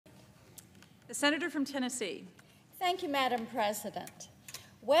The senator from Tennessee. Thank you, Madam President.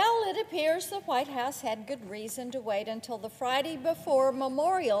 Well, it appears the White House had good reason to wait until the Friday before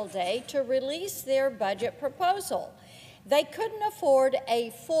Memorial Day to release their budget proposal. They couldn't afford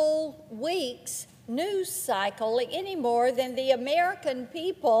a full week's news cycle any more than the American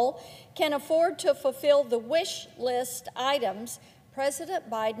people can afford to fulfill the wish list items President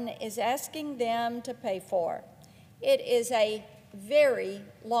Biden is asking them to pay for. It is a very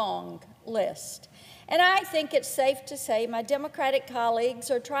long list. And I think it's safe to say my Democratic colleagues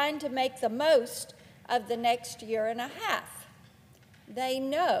are trying to make the most of the next year and a half. They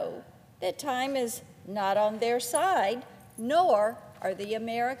know that time is not on their side, nor are the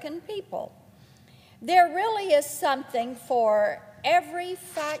American people. There really is something for every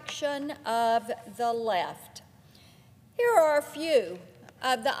faction of the left. Here are a few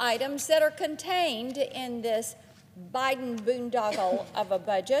of the items that are contained in this Biden boondoggle of a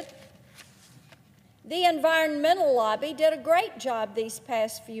budget. The environmental lobby did a great job these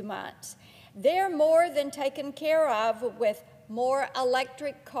past few months. They're more than taken care of with more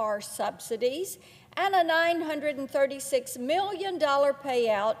electric car subsidies and a $936 million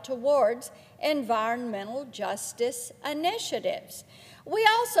payout towards environmental justice initiatives. We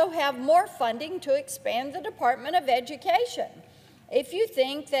also have more funding to expand the Department of Education. If you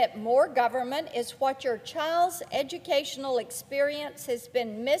think that more government is what your child's educational experience has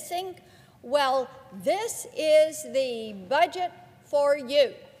been missing, well, this is the budget for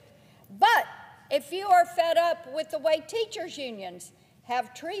you. But if you are fed up with the way teachers' unions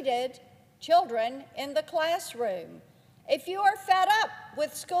have treated children in the classroom, if you are fed up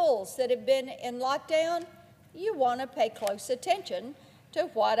with schools that have been in lockdown, you want to pay close attention to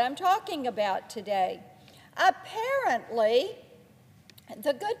what I'm talking about today. Apparently,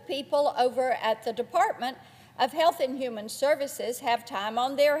 the good people over at the Department of Health and Human Services have time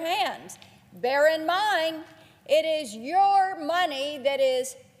on their hands. Bear in mind, it is your money that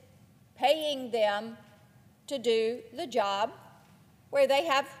is paying them to do the job where they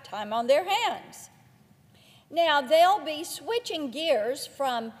have time on their hands. Now, they'll be switching gears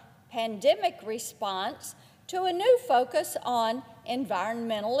from pandemic response to a new focus on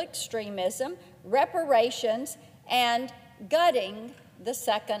environmental extremism, reparations, and gutting the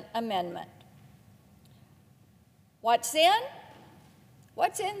Second Amendment. What's in?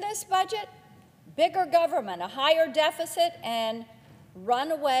 What's in this budget? Bigger government, a higher deficit, and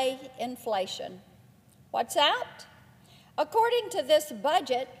runaway inflation. What's out? According to this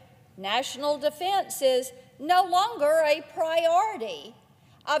budget, national defense is no longer a priority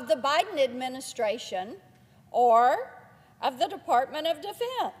of the Biden administration or of the Department of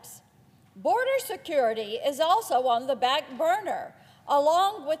Defense. Border security is also on the back burner,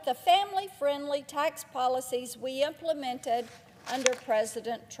 along with the family-friendly tax policies we implemented under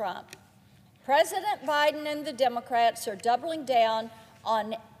President Trump. President Biden and the Democrats are doubling down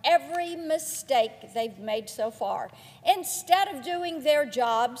on every mistake they've made so far. Instead of doing their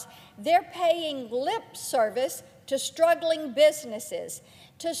jobs, they're paying lip service to struggling businesses,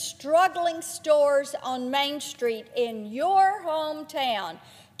 to struggling stores on Main Street in your hometown,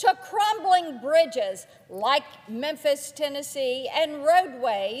 to crumbling bridges like Memphis, Tennessee, and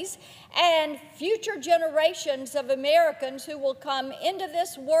roadways, and future generations of Americans who will come into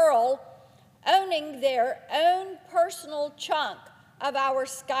this world owning their own personal chunk of our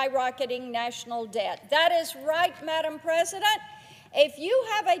skyrocketing national debt. That is right, Madam President. If you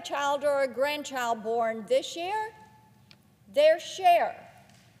have a child or a grandchild born this year, their share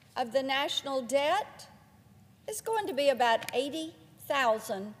of the national debt is going to be about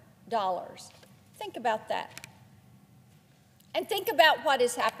 $80,000. Think about that. And think about what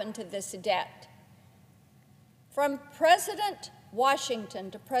has happened to this debt. From President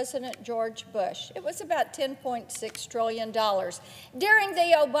Washington to President George Bush, it was about $10.6 trillion. During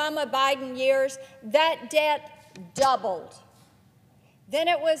the Obama-Biden years, that debt doubled. Then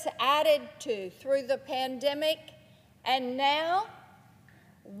it was added to through the pandemic, and now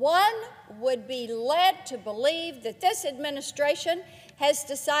one would be led to believe that this administration has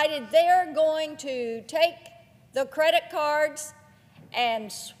decided they're going to take the credit cards and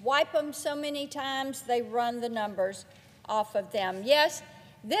swipe them so many times they run the numbers off of them. Yes,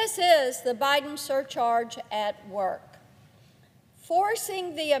 this is the Biden surcharge at work,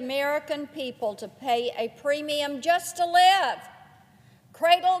 forcing the American people to pay a premium just to live,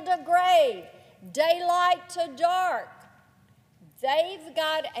 cradle to grave, daylight to dark. They've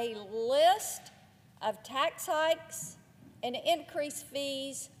got a list of tax hikes and increased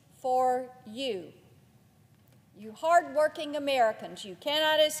fees for you. You hardworking Americans, you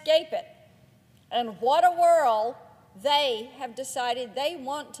cannot escape it. And what a world they have decided they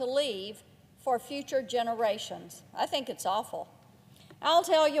want to leave for future generations. I think it's awful. I'll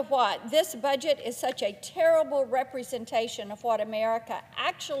tell you what, this budget is such a terrible representation of what America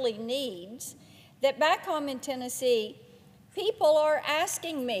actually needs that back home in Tennessee, people are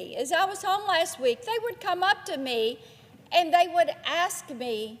asking me, as I was home last week, they would come up to me and they would ask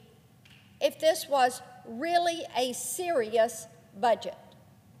me if this was really a serious budget.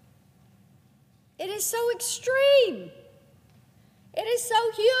 It is so extreme. It is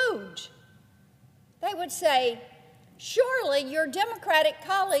so huge. They would say, surely your Democratic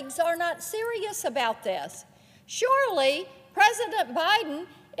colleagues are not serious about this. Surely President Biden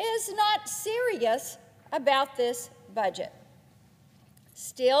is not serious about this budget.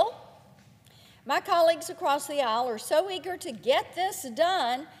 Still, my colleagues across the aisle are so eager to get this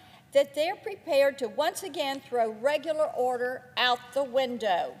done that they're prepared to once again throw regular order out the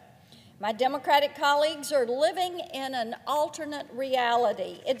window. My Democratic colleagues are living in an alternate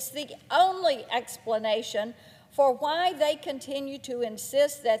reality. It's the only explanation for why they continue to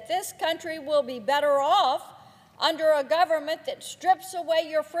insist that this country will be better off under a government that strips away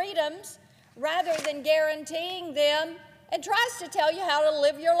your freedoms rather than guaranteeing them and tries to tell you how to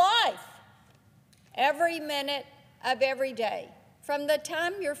live your life every minute of every day, from the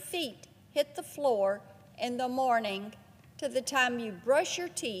time your feet hit the floor in the morning to the time you brush your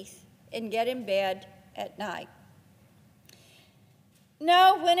teeth and get in bed at night.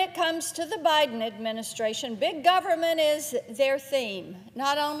 No, when it comes to the Biden administration, big government is their theme,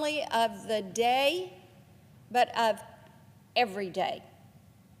 not only of the day, but of every day.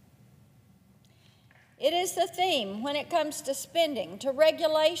 It is the theme when it comes to spending, to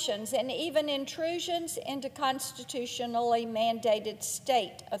regulations, and even intrusions into constitutionally mandated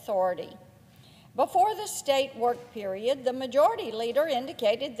state authority. Before the state work period, the majority leader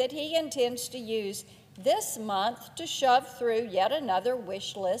indicated that he intends to use this month to shove through yet another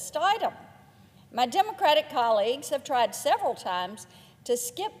wish list item. My Democratic colleagues have tried several times to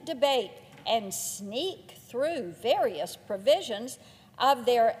skip debate and sneak through various provisions of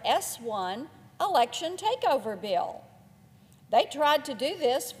their S1 election takeover bill. They tried to do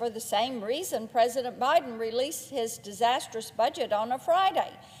this for the same reason President Biden released his disastrous budget on a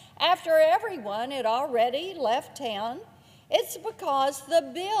Friday, after everyone had already left town. It's because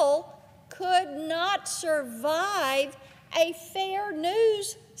the bill could not survive a fair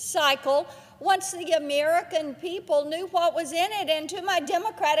news cycle once the American people knew what was in it. And to my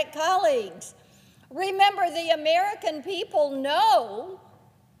Democratic colleagues, remember, the American people know,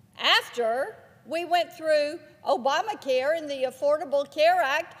 after we went through Obamacare and the Affordable Care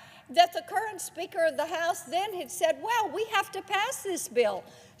Act, that the current Speaker of the House then had said, well, we have to pass this bill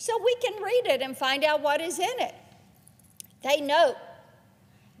so we can read it and find out what is in it. They know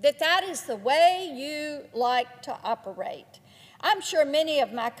that that is the way you like to operate. I'm sure many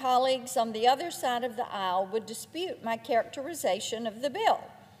of my colleagues on the other side of the aisle would dispute my characterization of the bill.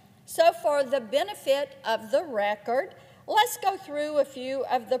 So for the benefit of the record, let's go through a few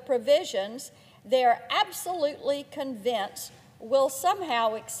of the provisions they're absolutely convinced will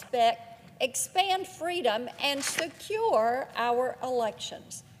somehow expand freedom and secure our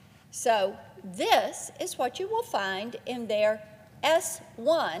elections. So this is what you will find in their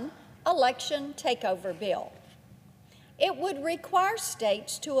S1 election takeover bill. It would require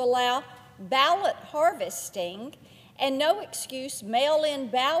states to allow ballot harvesting and no excuse mail-in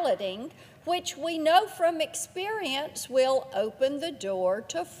balloting, which we know from experience will open the door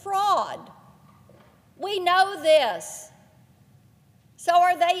to fraud. We know this. So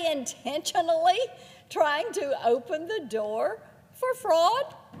are they intentionally trying to open the door for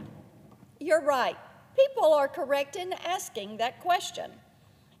fraud? You're right. People are correct in asking that question.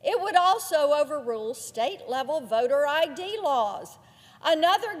 It would also overrule state-level voter ID laws,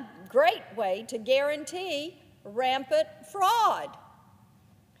 another great way to guarantee rampant fraud.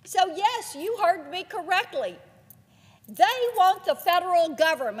 So yes, you heard me correctly. They want the federal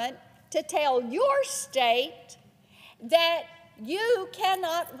government to tell your state that you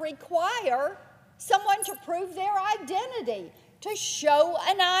cannot require someone to prove their identity, to show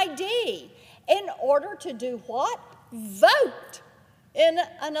an ID, in order to do what? Vote in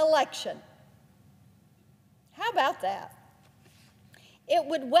an election. How about that? It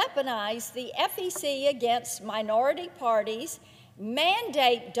would weaponize the FEC against minority parties,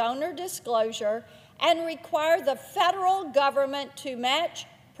 mandate donor disclosure, and require the federal government to match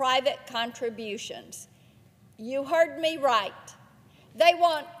private contributions. You heard me right. They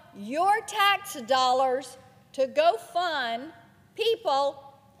want your tax dollars to go fund people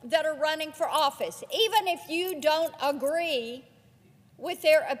that are running for office, even if you don't agree with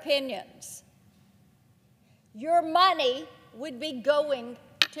their opinions. Your money would be going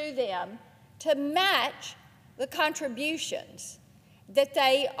to them to match the contributions that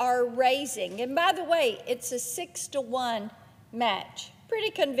they are raising. And by the way, it's a 6-to-1 match.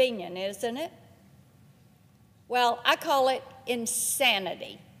 Pretty convenient, isn't it? Well, I call it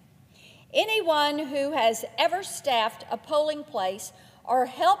insanity. Anyone who has ever staffed a polling place or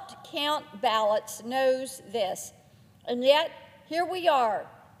helped count ballots knows this. And yet, here we are,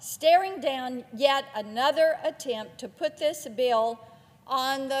 staring down yet another attempt to put this bill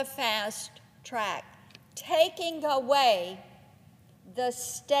on the fast track, taking away the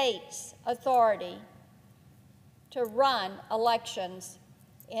state's authority to run elections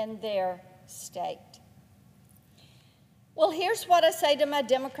in their state. Well, here's what I say to my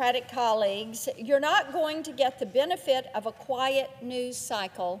Democratic colleagues. You're not going to get the benefit of a quiet news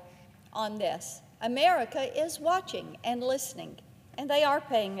cycle on this. America is watching and listening, and they are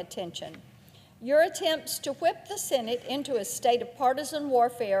paying attention. Your attempts to whip the Senate into a state of partisan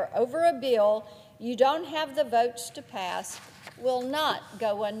warfare over a bill you don't have the votes to pass will not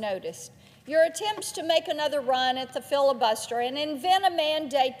go unnoticed. Your attempts to make another run at the filibuster and invent a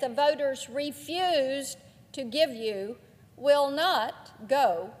mandate the voters refused to give you will not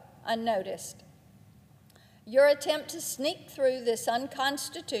go unnoticed. Your attempt to sneak through this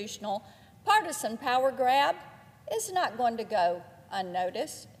unconstitutional partisan power grab is not going to go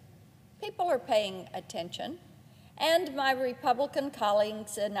unnoticed. People are paying attention, and my Republican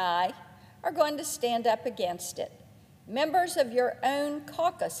colleagues and I are going to stand up against it. Members of your own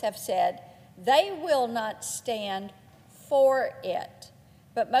caucus have said they will not stand for it.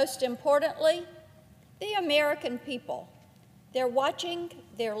 But most importantly, the American people, they're watching,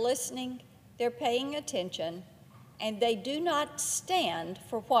 they're listening, they're paying attention, and they do not stand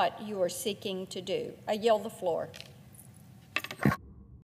for what you are seeking to do. I yield the floor.